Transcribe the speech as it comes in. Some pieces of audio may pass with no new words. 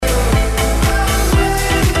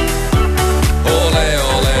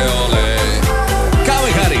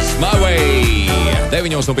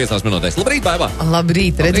9:05. Labrīt, Baiba!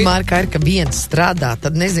 Labrīt, redz, Mārka, ir, ka viens strādā,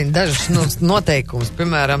 tad nezinu dažas noteikumus,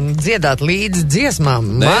 piemēram, dziedāt līdzi dziesmām.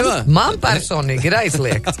 Man personīgi ir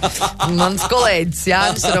aizliegts. Mans kolēģis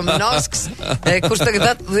Jānis Romanovskis, kurš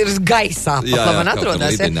tagad ir gaisā, pat man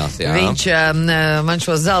atrodas, viņš man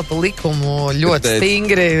šo zelta likumu ļoti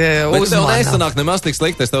stingri uzmana. Bet tev nesanāk nemaz tik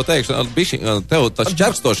slikti, es tev teikšu, tev tas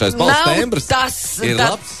čerkstošais balss tembrs ir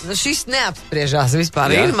labs. Šis neapspriežās vispār.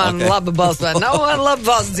 Ir man laba balss vai nav laba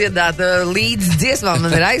balss dziedāt līdz dziesmām,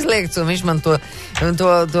 man ir aizliegts, un viņš man to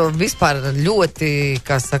vispār ļoti,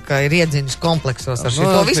 kā saka, ir iedzinis kompleksos ar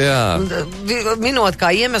šito visu. Minot kā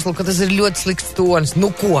iemeslu, ka tas ir ļoti slikts tonis. Nu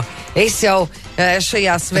ko, es jau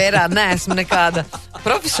šajā sfērā neesmu nekāda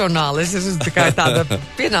profesionāla, es esmu tāda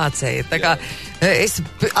pienācēja. Tā kā es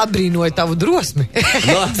apbrīnoju tavu drosmi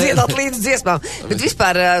dziedāt līdz dziesmām. Bet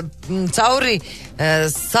vispār cauri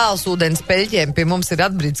sālsūdens peļķiem pie mums ir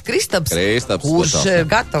atbrīdis Kristaps, kurš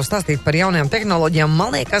gatavs stāstīt par jaunajām tehnoloģijām.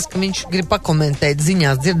 Man liekas, ka viņš grib pakomentēt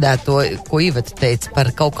ziņās dzirdēto, ko Iveta teica par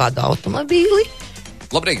kaut kādu automobīli.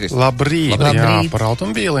 Labrīt, Kristap. Labrīt, jā, par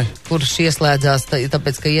automobīli. Kurš ieslēdzās,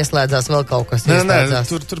 tāpēc, ka ieslēdzās vēl kaut kas. Nē,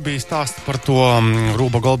 tur bija stāsts par to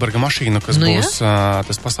Rūba Goldberga mašīnu, kas būs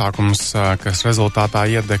tas pasākums, kas rezultātā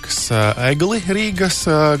iedegs egli Rīgas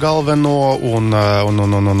galveno un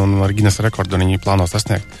ar Guinnessa rekordu viņi plāno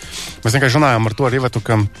sasniegt. Mēs vienkārši runājām ar to ar Ivetu,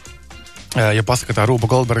 ka ja paskatā Rūba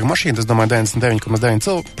Goldberga mašīnu, es domāju,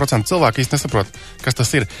 99,9% cilvēku īsti nesaprot, kas tas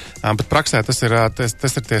ir. Bet praksē tas ir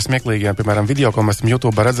tie smieklīgie, piemēram, video, ko mēs esam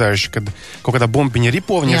YouTube redzējuši, kad kaut kādā bumbiņa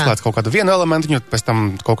ripo, viņi ieslēdz kaut kādu vienu elementu, pēc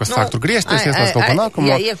tam kaut kas sāk tur griezties, ieslēdz kaut ko nākamo.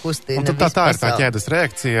 Un tad tā ir tā ķēdes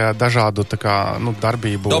reakcija, dažādu tā kā,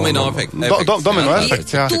 darbību. Domino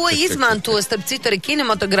efekts, jā. To izmanto, starp citu, arī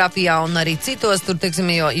kinematogrāfijā un arī citos, tur, teiksim,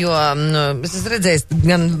 jo es esmu redzējis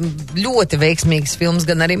gan ļoti veiksmīgas filmas,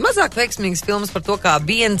 gan arī mazāk veiksmīgas filmas par to, kā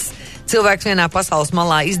viens cilvēks vienā pasaules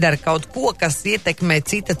malā izdara kaut ko, kas ietekmē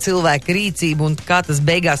cita cilvēka rīcību un kā tas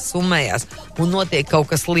beigās summējās un notiek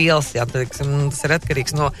kaut kas liels. Jā, teiksim, tas ir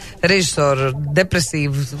atkarīgs no režisora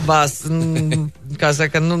depresīvās, kā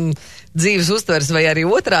saka, dzīves uztveres vai arī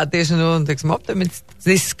otrādi tieši, teiksim,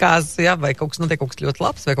 optimistiskās, jā, vai kaut kas notiek, kaut kas ļoti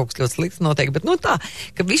labs vai kaut kas ļoti slikts notiek, bet tā,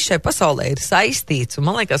 ka viss šai pasaulē ir saistīts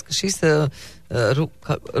un man liekas, ka šis Rūba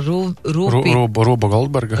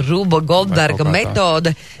Goldberga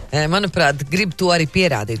metode, manuprāt, grib to arī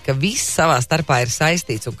pierādīt, ka viss savā starpā ir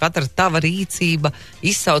saistīts un katra tava rīcība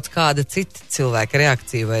izsauc kāda cita cilvēka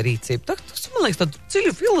reakcija vai rīcība. Tas, man liekas, tāda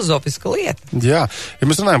dziļa filozofiska lieta. Jā, ja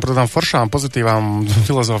mēs runājam par tādām foršām, pozitīvām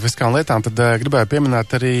filozofiskām lietām, tad gribēju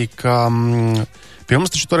pieminēt arī, ka pie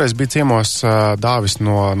mums taču toreiz bija ciemos Dāvis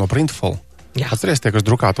no Printful. Atceries tie, kas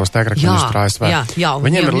drukātos tēkrakļus ASV. Jā,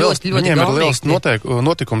 viņiem ir liels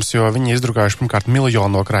notikums, jo viņi izdrukājuši pirmkārt 1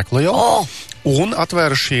 miljonu kreklu jau un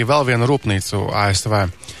atvēruši vēl vienu rūpnīcu ASV.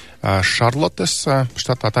 Šarlotes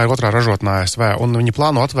štatā, tā ir otrā ražotnē ASV, un viņi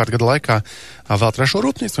plāno atvērt gada laikā vēl 3.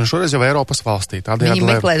 rūpnīcu, un šoreiz jau Eiropas valstī. Viņi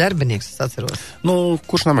meklē darbiniekus, es atceros.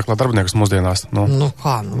 Kurš nemeklē darbiniekus mūsdienās?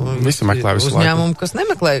 Visi meklē visu laiku. Uzņēmumu, kas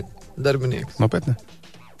nemeklē darbiniekus. Nopietni?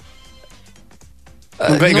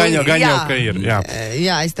 Gan jau, ka ir, jā.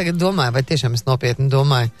 Jā, es tagad domāju, vai tiešām es nopietni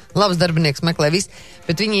domāju. Labs darbinieks meklē visu,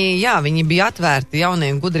 bet viņi bija atvērti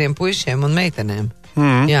jauniem, gudriem puišiem un meitenēm.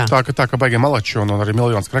 Tā ka baigiem malači un arī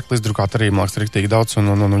miljonus krekli izdrukāt arī, man liekas, riktīgi daudz, un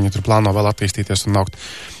viņi tur plāno vēl attīstīties un augt.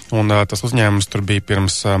 Un tas uzņēmums tur bija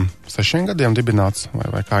pirms 6 gadiem dibināts,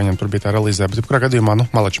 vai kā viņam tur bija tā realizē, bet jebkurā gadījumā,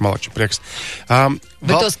 malači, prieks.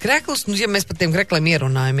 Bet tos kreklus, ja mēs par tiem krekliem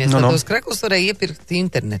ierunājamies, tad tos kreklus varēja iepirkt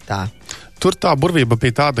internetā. Tur tā burvība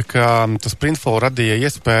bija tāda, ka tas Printful radīja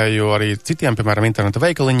iespēju arī citiem, piemēram, interneta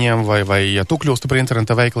veikaliņiem, vai ja tu kļūsti par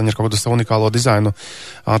interneta veikaliņu ar kaut kādu savu unikālo dizainu,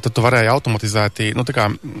 tad tu varēji automatizēti,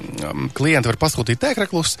 klienti var pasūtīt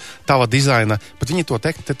tēkreklus, tava dizaina, bet viņi to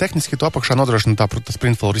tehniski to apakšā nodrošina tas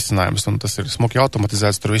Printful risinājums, un tas ir smuki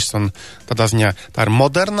automatizēts tur viss, un tādā ziņā tā ir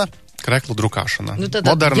moderna kreklu drukāšana.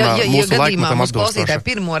 Moderna, mūsu laikmetam atbilstoša. Klausītāji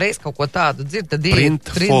pirmo reizi kaut ko tādu dzird, tad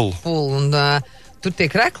Printful. Un tur tie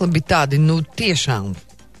krekli bija tādi, tiešām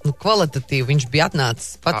kvalitatīvi. Viņš bija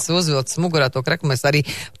atnācis pats uzvilcis mugurā to kreklu. Mēs arī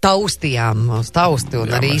taustījām uz tausti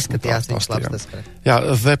un arī izskatījās viņš labs tas krekls. Jā,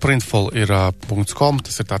 theprintful ir .com,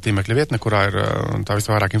 tas ir tā tīmekļa vietne, kurā ir tā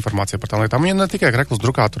visvairāk informācija par tām lietām. Viņa ne tikai kreklus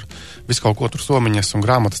drukā, tur visu kaut ko tur somiņas un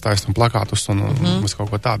grāmatas taisa un plakātus un visu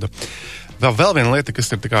kaut ko tādu. Vēl viena lieta, kas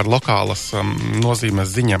ir tā kā lokālas nozīmes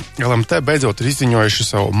ziņa. LMT beidzot ir izziņojuši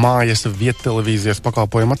savu mājas viedtelevīzijas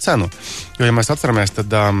pakalpojuma cenu. Jo, ja mēs atceramies, tad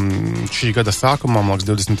šī gada sākumā, man liekas,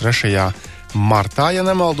 23. martā, ja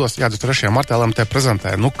nemaldos, 23. martā LMT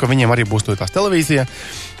prezentēja, ka viņiem arī būs tās televīzija.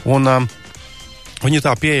 Un Viņa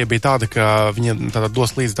tā pieeja bija tāda, ka viņa tāda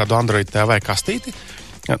dos līdzi tādu Android TV kastīti,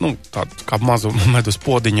 tādu kā mazu medus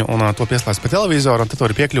podiņu, un to pieslēdz pie televizora, un tad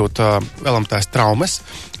var piekļūt LMT traumes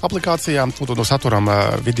aplikācijām, to saturam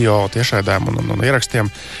video tiešraidēm un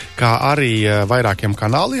ierakstiem, kā arī vairākiem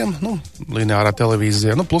kanāliem, lineārā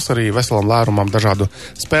televīzija, plus arī veselam lērumam dažādu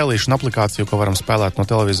spēlīšanu aplikāciju, ko varam spēlēt no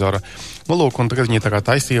televizora. Lūk, un tagad viņi tā kā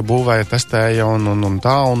taisīja, būvēja, testēja,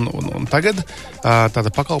 un tagad tāda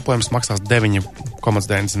pakalpojums maksās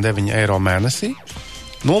 9,99 eiro mēnesī.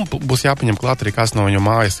 Būs jāpaņem klāt arī kāds no viņu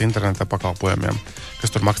mājas interneta pakalpojumiem,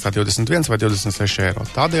 kas tur maksā 21 vai 26 eiro.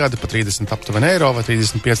 Tādējādi pa 30 aptuveni eiro vai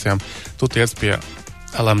 35 tu tiec pie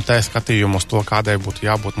LMT skatījumu uz to, kādai būtu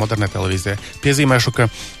jābūt modernai televīzijai. Piezīmēšu, ka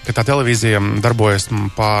tā televīzija darbojas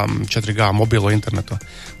pa 4G mobilo internetu.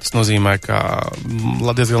 Tas nozīmē, ka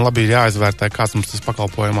diezgan labi ir jāizvērtē, kāds mums tas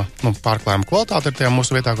pakalpojuma pārklājuma kvalitāte ir tajā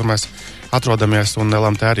mūsu vietā, kur mēs atrodamies, un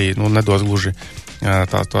LMT arī nedos gluži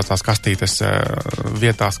tās kastītes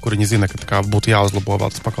vietās, kur viņi zina, ka būtu jāuzlabo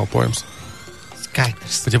vēl tas pakalpojums.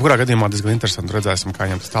 Skaidrs. Bet jebkurā gadījumā diezgan interesanti redzēsim, kā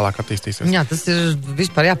viņam tas tālāk attīstīsies. Jā, tas ir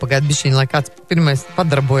vispār jāpagaida bišķiņ, lai kāds pirmais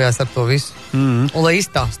padarbojās ar to visu. Un lai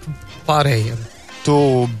izstāstu pārējiem. Tu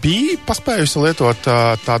biji paspējusi lietot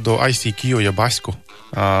tādu ICQ, jeb asku,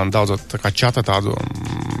 daudzot tā kā čata tādu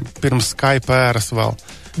pirms Skype ēras vēl?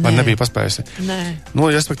 Vai nebija paspējusi? Nē.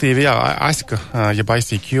 Respektīvi, jā, ASK, jeb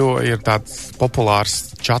ICQ, ir tāds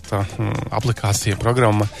populārs čata aplikācija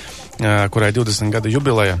programma, kurai 20 gadu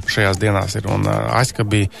jubileja šajās dienās ir. Un ASK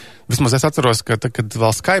bija, vismaz es atceros, ka kad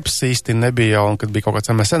vēl Skype īsti nebija, un kad bija kaut kāds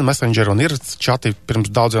MSN Messenger un ir čati pirms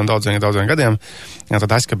daudziem gadiem,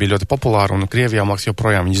 tad ASK bija ļoti populāra, un Krievijā, man liekas,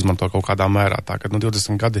 joprojām viņi izmanto kaut kādā mērā. Tā, kad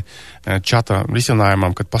 20 gadi čata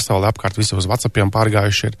risinājumam, kad pasaulē apkārt visi uz WhatsAppiem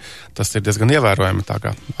pārgājuši ir, tas ir diezgan ievērojami, tā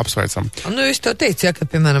kā apsveicam. Es tev teicu, ja, ka,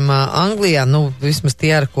 piemēram, Anglijā, vismaz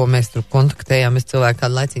tie, ar ko mēs tur kontaktējāmies cilvēki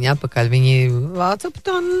kādu laiciņu atpakaļ, viņi WhatsApp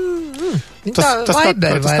Tas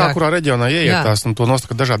tā, kurā reģionā ieietās, un to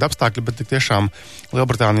nosaka dažādi apstākļi, bet tiešām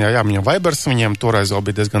Lielbritānijā, viņiem Vibers, viņiem toreiz vēl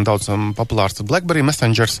bija diezgan daudz populārs BlackBerry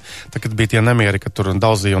Messengers, tad, kad bija tie nemieri, ka tur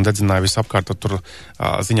daudzīja un dedzināja visu apkārt, tad tur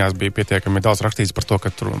ziņās bija pietiekami daudz rakstīts par to, ka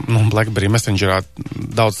tur, BlackBerry Messengerā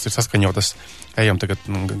daudz ir saskaņotas, ejam tagad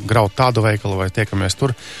graut tādu veikalu vai tiekamies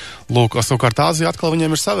tur. Lūk, savukārt Āzija atkal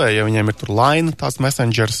viņiem ir savēja, viņiem ir tur Line, tās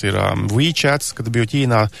Messengers, ir WeChats, kad biju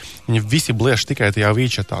Ķīnā, viņi visi bliež tikai tajā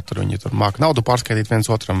WeChatā, tur viņi tur māk naudu pārskaitīt viens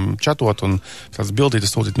otram, čatot un tāds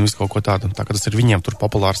bildītas sūtīt un visu kaut ko tādu, tā ka tas ir viņiem tur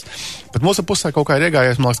populārs. Bet mūsu pusē kaut kā ir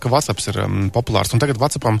iegājies, man liekas, ka WhatsApps ir populārs, un tagad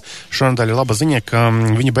WhatsAppam šonadēļ ir laba ziņa, ka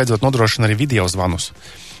viņi beidzot nodrošina arī video zvanus.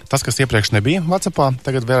 Tas, kas iepriekš nebija WhatsAppā,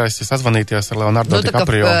 tagad varēs sazvanīties ar Leonardo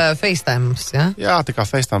DiCaprio. Tā kā FaceTime, ja? Jā, tā kā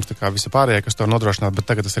FaceTime, tā kā visi pārējie, kas to nodrošināt, bet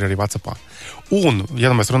tagad tas ir arī WhatsAppā. Un,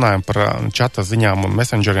 ja mēs runājam par čata ziņām un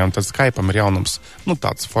messengeriem, tad Skype'am ir jaunums,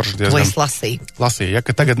 tāds foršs diezgan. To es lasīju. Lasīju, ja,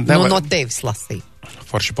 ka tagad no tevis lasīju.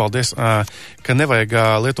 Forši, paldies, ka nevajag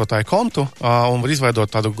lietotāju kontu un var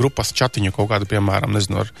izveidot tādu grupas čatiņu kaut kādu, piemēram,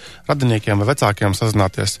 ar radiniekiem vai vecākiem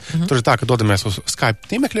sazināties. Tur ir tā, ka dodamies uz Skype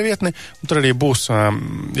tīmekļa vietni, un tur arī būs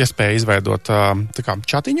iespēja izveidot tā kā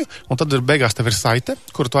čatiņu, un tad beigās tev ir saite,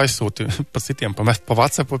 kuru tu aizsūti pa citiem, pa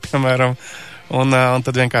WhatsAppu, piemēram, un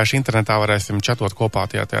tad vienkārši internetā varēsim čatot kopā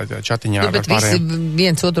tajā čatiņā. Bet visi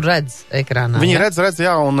viens otru redz ekrānā. Viņi redz,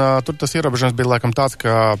 jā, un tur tas ierobežojums bija laikam tāds,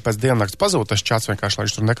 ka pēc diennakts pazūd tas čats vienkārši, lai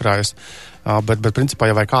viņš tur nekrājas. Bet principā,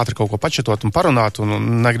 ja vajag ātri kaut ko pačatot un parunāt un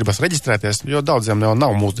negribas reģistrēties, jo daudziem jau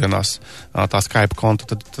nav mūsdienās tā Skype konta,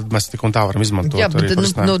 tad mēs tik un tā varam izmantot. Jā, bet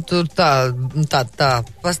tur tā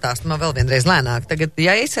pastāst man vēl vienreiz lēnāk. Tagad,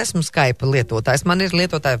 ja es esmu Skype lietotājs, man ir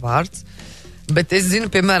lietotāja vārds, bet es zinu,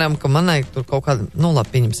 piemēram, ka manai tur kaut kāda, labi,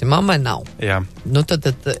 pieņemsim, mammai nav. Jā. Tad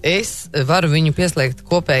es varu viņu pieslēgt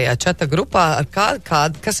kopējā čata grupā ar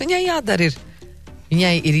kas viņai jādara ir?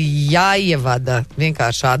 Viņai ir jāievada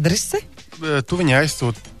vienkārši adrese. Tu viņai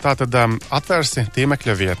aizsūti, tātad atvērsi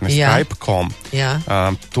tīmekļa vietni Skype.com.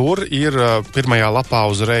 Tur ir pirmajā lapā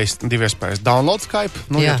uzreiz divi iespējas. Download Skype,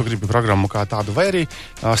 ja tu gribi programmu kā tādu, vai arī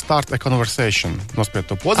Start a Conversation, nospied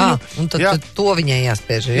to podziņu. Un tad to viņai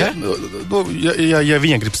jāspiež, ja? Ja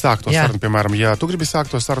viņa grib sākt to sarunu, piemēram, ja tu gribi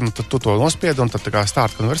sākt to sarunu, tad tu to nospied, un tad tā kā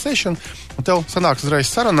Start Conversation, un tev sanāks uzreiz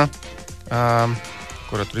saruna,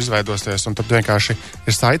 kura tur izveidosies, un tad vienkārši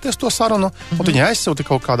ir saites to sarunu, un viņa aizsūti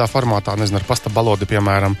kaut kādā formātā, ar pasta balodi,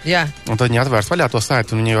 piemēram. Jā. Un tad viņa atvērs vaļā to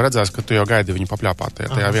saiti, un viņa jau redzēs, ka tu jau gaidi viņu papļāpāt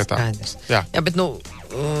tajā vietā. Skaidrs. Jā, bet,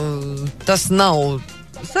 tas nav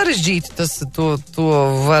sarežģīti, to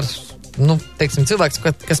var, teiksim, cilvēks,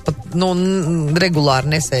 kas pat,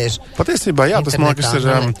 regulāri nesēž. Patiesībā, jā, tas man liekas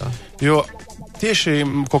ir, jo tieši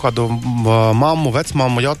kaut kādu mammu,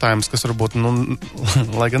 vecmammu jautājums, kas varbūt,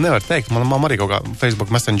 lai gan nevar teikt, mana mamma arī kaut kā Facebook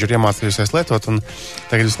Messenger iemācījusies lietot, un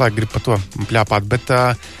tagad visu laiku grib par to pļāpāt, bet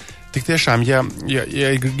tik tiešām, ja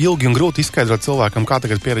ir ilgi un grūti izskaidrot cilvēkam, kā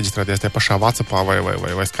tagad piereģistrēties tie pašā WhatsAppā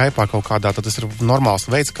vai Skype'ā kaut kādā, tad tas ir normāls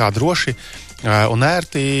veids, kā droši un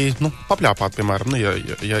ērti, papļāpāt, piemēram,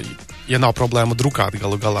 ja nav problēmu drukāt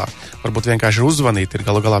galu galā. Varbūt vienkārši uzzvanīt ir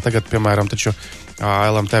galu galā. Tagad, piemēram, taču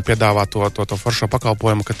LMT piedāvā to foršo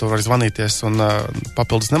pakalpojumu, ka tu vari zvanīties un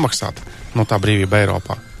papildus nemaksāt. Tā brīvība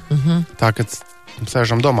Eiropā. Tā, kad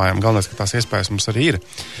sēžam domājam, galvenais, ka tās iespējas mums arī ir.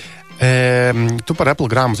 Tu par Apple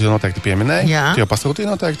grāmatu jau noteikti pieminēji. Jā. Tu jau pasūtīji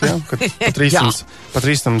noteikti, jā? Kad pa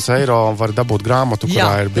 300 eiro var dabūt grāmatu,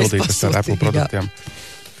 kurā ir bildītas ar Apple produktiem. Jā.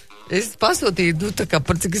 Es pasūtīju, tā kā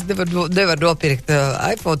par cik es nevaru nopirkt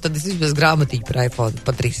iPhone, tad es izvēlos grāmatīju par iPhone,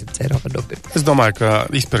 pa 300 eiro var nopirkt. Es domāju, ka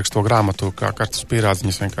izpirks to grāmatu kā kartas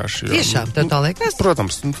pierādziņas vienkārši. Tiešām, tev tā liekas?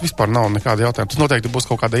 Protams, vispār nav nekāda jautājuma. Tas noteikti būs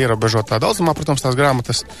kaut kāda ierobežotā daudzumā, protams, tās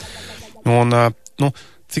grāmatas. Un,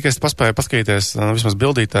 cik es paspēju paskatīties, vismaz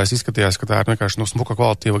bildītājs izskatījās, ka tā ir vienkārši smuka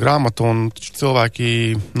kvalitīva grāmata, un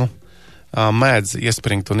cilvēki, mēdz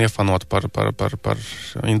iespringt un iefanot par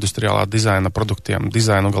industriālā dizaina produktiem,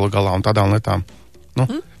 dizainu galu galā un tādām lietām.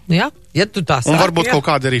 Jā, ja tu tā sāki. Un varbūt kaut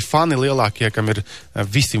kādi arī fani lielākie, kam ir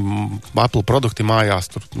visi Apple produkti mājās,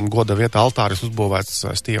 tur goda vieta altāris uzbūvēts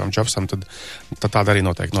Steve'am Jobsam, tad tāda arī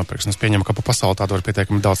noteikti nopirks. Es pieņemu, ka pa pasauli tādu var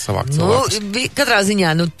pietiekami daudz savākt cilvēkus. Katrā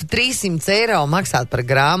ziņā, 300 eiro maksāt par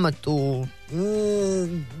grāmatu,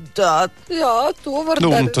 to var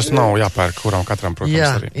darīt. Tas nav jāpērk kuram katram, protams,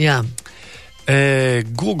 arī. Jā.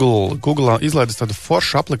 Google izlaidis tādu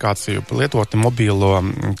foršu aplikāciju lietotni mobīlo,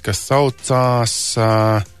 kas saucās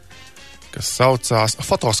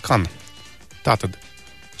Photoscan. Tātad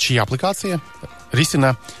šī aplikācija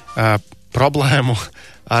risina problēmu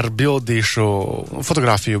ar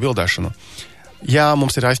fotogrāfiju bildēšanu. Ja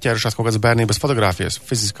mums ir aizķērušās kaut kādas bērnības fotogrāfijas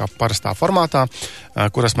fiziskā parastā formātā,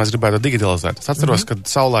 kuras mēs gribētu digitalizēt. Es atceros, kad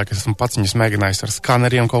savulaik es esmu pats viņus mēģinājis ar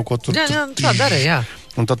skaneriem kaut ko tur. Jā, tā dara, jā.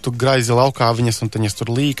 Un tad tu graizi laukā viņas, un viņas tur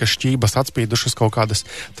līka, šķības, atspīdušas kaut kādas.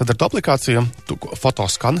 Tad ar to aplikāciju,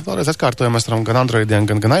 Photoscan, vēlreiz atkārtojam, mēs varam gan Androidiem,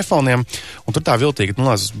 gan iPhone'iem, un tur tā viltīgi,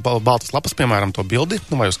 uz baltas lapas, piemēram, to bildi,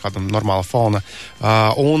 vai uz kāda normāla fona,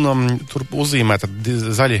 un tur uzzīmē tad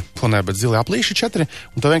zaļi, bet zili aplīši 4,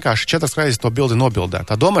 un tu vienkārši 4 reizes to bildi nobildē.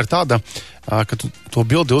 Tā doma ir tāda, ka tu to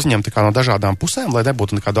bildi uzņem tā kā no dažādām pusēm, lai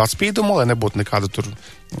nebūtu nekādu atspīdumu, lai nebūtu nekāda tur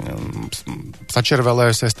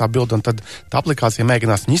sačervēlējusies tā bilde, un tad tā aplikācija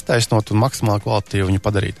mēģinās viņu iztaisnot un maksimāli kvalitīvi viņu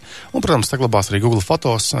padarīt. Un, protams, saglabās arī Google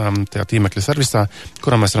fotos tajā tīmekļa servisā,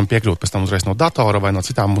 kuram mēs varam piekļūt pēc tam uzreiz no datora vai no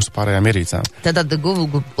citām mūsu pārējām ierīcēm. Tad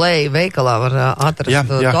Google Play veikalā var atrast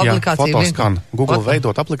to aplikāciju. Photoscan. Google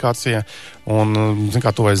veidot aplikācija, un,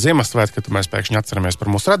 kā tuvojas Ziemassvētki, kad mēs pēkšņi atceramies par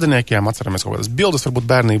mūsu radiniekiem, atceramies kaut kādas bildes, varbūt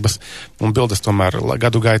bērnības, un bildes tomēr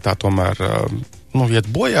gadu gaitā iet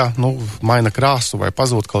bojā, maina krāsu vai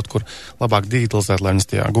pazūd kaut kur, labāk digitalizēt, lai viņas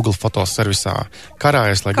tajā Google fotos servisā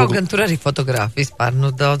karājas. Kaut gan tur arī fotogrāfi vispār,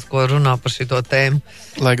 daudz ko runā par šito tēmu.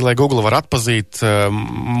 Lai Google var atpazīt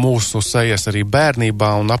mūsu sejas arī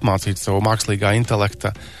bērnībā un apmācīt savu mākslīgā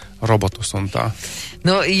intelekta robotus un tā.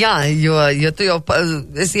 Jā, jo tu jau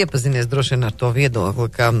esi iepazinies droši vien ar to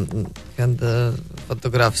viedokli, kad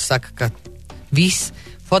fotogrāfs saka, ka viss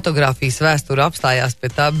fotogrāfijas vēsture apstājās pie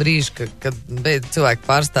tā brīža, kad cilvēki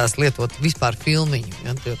pārstās lietot vispār filmiņu.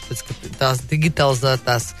 Ja? Tāpēc, ka tās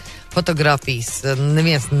digitalizētās fotogrāfijas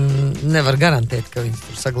neviens nevar garantēt, ka viņas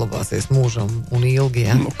tur saglabāsies mūžam un ilgi.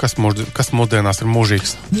 Ja? Kas mūsdienās ir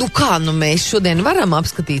mūžīgs? Mēs šodien varam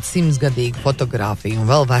apskatīt 100-gadīgu fotogrāfiju un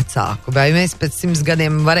vēl vecāku. Vai mēs pēc 100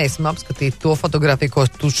 gadiem varēsim apskatīt to fotogrāfiju, ko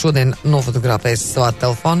tu šodien nofotografēsi savā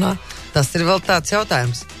telefonā? Tas ir vēl tāds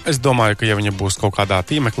jautājums. Es domāju, ka ja viņa būs kaut kādā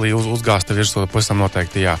tīmeklī uzgāsta virsū, pavisam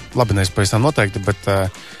noteikti, jā. Labi, nevis pavisam noteikti, bet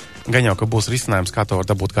gan jau, ka būs risinājums, kā to var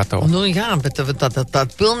dabūt gatavu. Jā, bet tā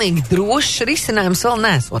pilnīgi drošs risinājums vēl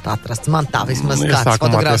nesot atrasts. Man tā vismaz kāds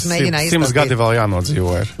fotogrāfs mēģināja izplatīt. 100 gadi vēl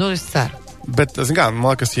jānodzīvo ir. Es ceru. Bet,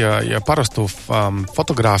 man liekas, ja parastu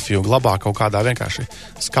fotogrāfiju glabā kaut kādā vienkārši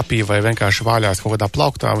skapī vai vienkārši vāļās kaut kādā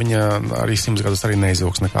plauktā, viņa arī 100 gadus arī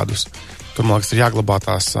neizvilks nekādus. Tur, man liekas, ir jāglabā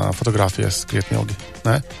tās fotogrāfijas krietni ilgi.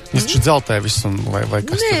 Ne? Viņas taču dzeltē visu, vai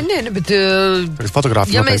kas tur? Nē, bet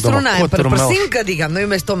ja mēs runājam par 100-gadīgām, ja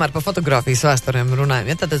mēs tomēr par fotogrāfijas vēsturēm runājam,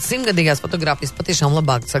 ja, tad 100-gadīgās fotogrāfijas patiešām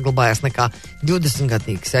labāk saglabājās nekā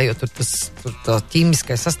 20-gadīgas, ja, jo tur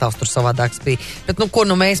ķīmiskais sastāvs tur savādāks bija. Bet, ko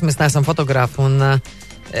mēs neesam fotografi un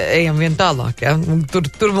ejam vien tālāk, ja.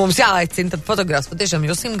 Tur mums jāaicina tad fotogrāfs patiešām,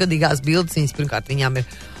 jo 100-gadīgās bildes, viņas pirmkārt viņām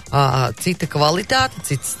ir cita kvalitāte,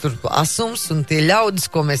 cits tur asums, un tie ļaudis,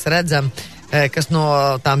 ko mēs redzam kas no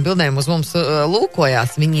tām bildēm uz mums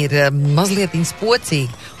lūkojās, viņi ir mazliet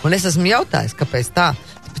spocīgi. Un es esmu jautājis, kāpēc tā?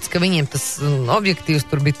 Tāpēc, ka viņiem tas objektīvs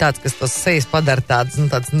tur bija tāds, kas tos sejas padara tādas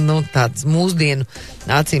mūsdienu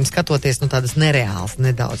acīm skatoties, tādas nereāls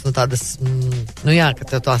nedaudz. Ka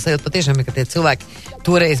tā sajūta patiešām ir, ka tie cilvēki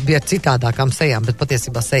toreiz bija ar citādākām sejām, bet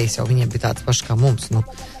patiesībā sejas jau viņiem bija tādas pašas kā mums.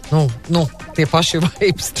 Tie paši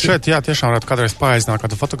vibes. Šeit, jā, tiešām varētu kādreiz paaizināt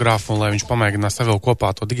kādu fotografu, lai viņš pamēģinās savilkt kopā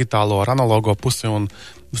to digitālo ar analogo pusi, un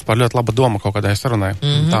vispār ļoti laba doma kaut kādai sarunai.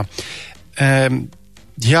 Tā.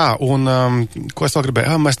 Jā, un ko es vēl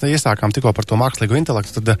gribēju? Mēs iesākām tikko par to mākslīgo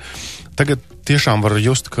intelektu, tad tagad tiešām var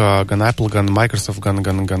just, ka gan Apple, gan Microsoft,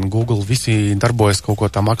 gan Google visi darbojas kaut ko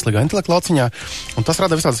tā mākslīgā intelekta lauciņā, un tas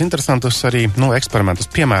rada visādus interesantus arī,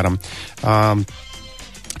 eksperimentus. Piemēram,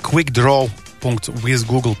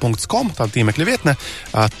 quickdraw.wizgoogle.com, tāda tīmekļa vietne,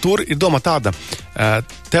 tur ir doma tāda,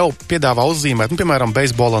 tev piedāvā uzzīmēt, piemēram,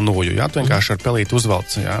 beisbola nūju, jā, tu vienkārši ar pelīti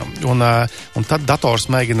uzvelc, jā, un tad dators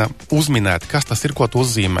mēģina uzminēt, kas tas ir, ko tu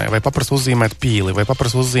uzzīmē, vai paprasa uzzīmēt pīli, vai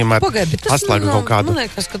paprasa uzzīmēt atslēgu kaut kādu. Man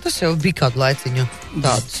liekas, ka tas jau bija kādu laiciņu,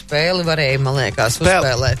 tādu spēli varēja, man liekas,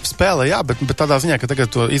 uzspēlēt. Spēle, jā, bet tādā ziņā, ka tagad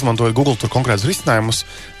to izmantoja Google tur konkrētus risinājumus,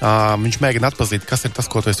 viņš mēģina atpazīt, kas ir tas,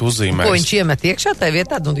 ko tu esi uzzīmējis. Ko viņš iemet iekšā tajā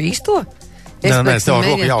vietā, īsto? Nē, tev ar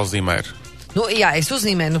roku jāuzzīmē ir. Jā, es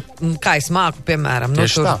uzzīmēju, kā es māku, piemēram,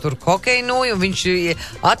 tur hokeju nūju, un viņš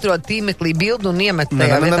atrod tīmeklī bildu un iemet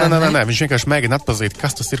tajā vietā. Nē, viņš vienkārši mēģina atpazīt,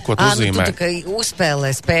 kas tas ir, ko tu uzzīmē. Tu tā kā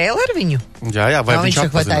uzspēlē spēli ar viņu? Jā, vai viņš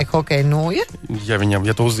saka, vai tā ir hokeju nūja? Ja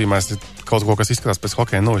tu uzzīmēsi kaut ko, kas izskatās pēc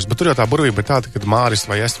hokeju nūjas, bet tur jau tā burvība ir tāda, kad Māris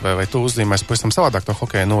vai es vai tu uzzīmēsi pavisam savādāk to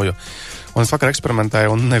hokeju nūju. Un es vakar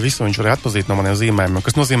eksperimentēju, un ne visu viņš varēja atpazīt no maniem zīmējumiem,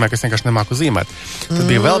 kas nozīmē, ka es vienkārši nemāku zīmēt. Tad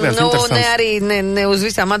bija vēl viens interesants... Ne uz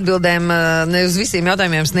visām atbildēm, ne uz visiem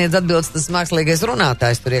jautājumiem sniedz atbildes tas mākslīgais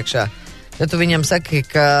runātājs tur iekšā. Ja tu viņam saki,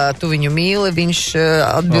 ka tu viņu mīli, viņš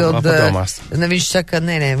atbild... Viņš saka,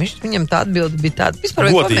 nē, viņam tā atbilde bija tāda. Vispār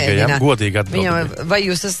godīga atbilde. Vai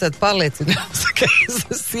jūs esat pārliecināts, ka es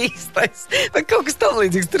esmu īstais? Vai kaut kas tam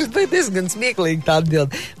līdzīgs? Tur ir diezgan smieklīgi tā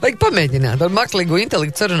atbilde. Vajag pamēģināt ar mākslīgo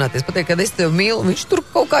intelektu sarunāties. Pateikt, kad es tevi mīlu, viņš tur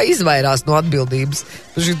kaut kā izvairās no atbildības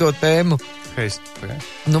par šito tēmu.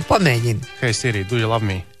 Pamēģini. Hey Siri, do you love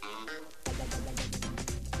me?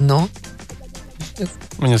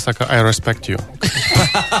 Viņa saka, I respect you.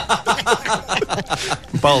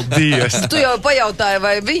 Paldies. Tu jau pajautāji,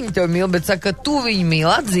 vai viņi tev mīl, bet saka, tu viņu mīl,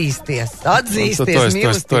 atzīsties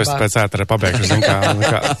mīlestībā. To es pēc ētera pabeigšu, zin kā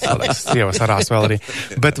sievas arās vēl arī.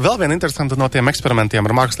 Bet vēl viena interesanta no tiem eksperimentiem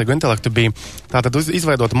ar mākslīgu intelektu bija tātad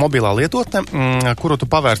izveidota mobilā lietotne, kuru tu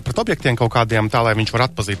pavērst pret objektiem kaut kādiem tā, lai viņš var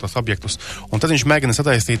atpazīt tos objektus. Un tad viņš mēģina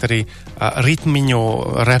sataisīt arī ritmiņu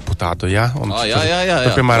repu tādu, ja?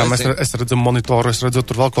 Jā. Piemēram, es redzu monitoru, es redzu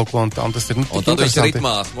tur vēl kaut ko, un tas ir, un tad viņš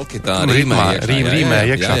ritmā, smuki tā rīmē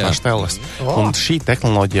iekšā tās teles. Un šī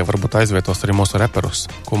tehnoloģija varbūt aizvietos arī mūsu reperus.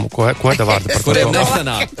 Ko vārdi par kuriem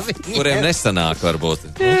nesanāk varbūt.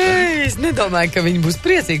 Es nedomāju, ka viņi būs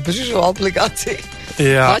priecīgi par šo aplikāciju.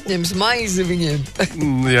 Jā. Atņems maizi viņiem.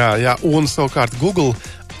 Jā, un savukārt Google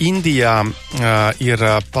Indijā ir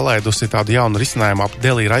palaidusi tādu jaunu risinājumu ap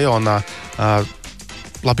Delī rajonā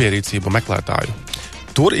labierīcību meklētāju.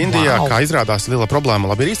 Tur Indijā, kā izrādās, liela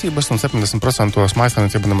problēma labierīcības, un 70%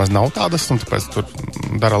 mājassaimniecību nemaz nav tādas, un tāpēc tur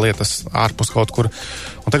dara lietas ārpus kaut kur.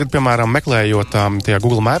 Un tagad, piemēram, meklējot tie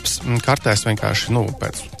Google Maps kartēs vienkārši,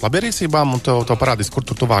 pēc labierīcībām, un to parādīs, kur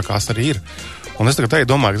tur tuvākās arī ir. Un es tagad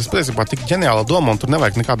domāju, ka tas patiesībā tik ģeniāla doma, un tur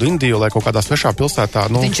nevajag nekādu Indiju, lai kaut kādā svešā pilsētā...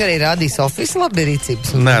 Viņš arī rādīs Office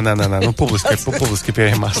labierīcības? Nē, publiski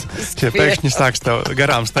pieejamās. Tie pēkšņi sāks tev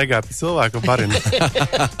garām staigāt cilvēku parinu.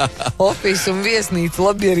 Office un viesnīca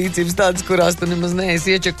labierīcības tādas, kurās tu nemaz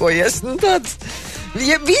neesi iečakojies. Tāds...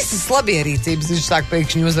 Ja visas labierīcības viņš sāk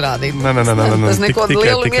pēkšņi uzrādīt. Nē. Tas neko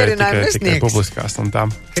lielu mierinājumu nesniegs. Tikai publiskās un tām.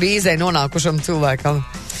 Krīzē nonākušam cilvēkam.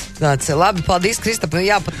 Tāds, labi, paldies, Kristap.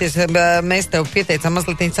 Jā, patiesi, mēs tev pieteicām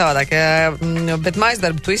mazliet savādāk, bet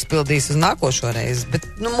mājasdarbu tu izpildīsi uz nākošo reizi. Bet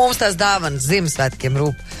mums tās dāvanas Ziemassvētkiem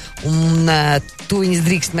rūp. Un tu viņas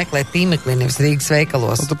drīkst meklēt tīmeklī, nevis Rīgas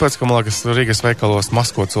veikalos. Tāpēc, ka, man liekas, Rīgas veikalos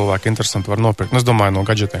masko cilvēki interesanti var nopirkt. Es domāju, no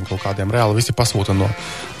gadžetiem kaut kādiem reāli visi pasūta no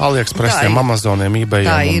AliExpressiem, Amazoniem,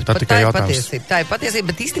 eBayiem. Tā ir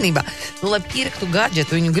patiesība, bet īstenībā, lai pirktu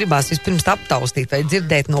gadžetu, viņu gribās vispirms aptaustīt vai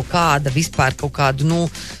dzirdēt no kāda vispār kaut kādu,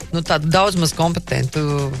 tādu daudz maz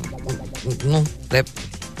kompetentu,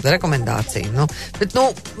 rekomendāciju. Bet,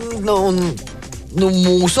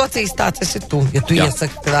 mūsu acīs tāds esi tu. Ja tu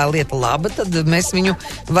iesaki, ka tā lieta laba, tad mēs viņu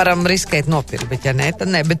varam riskēt nopirkt. Bet ja ne,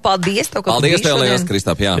 tad ne. Bet paldies tev, ka paldies tev, Lielas,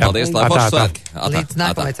 Kristap. Jā, paldies, lai forši svētki. Līdz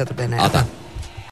nākamajai ceturtdienai.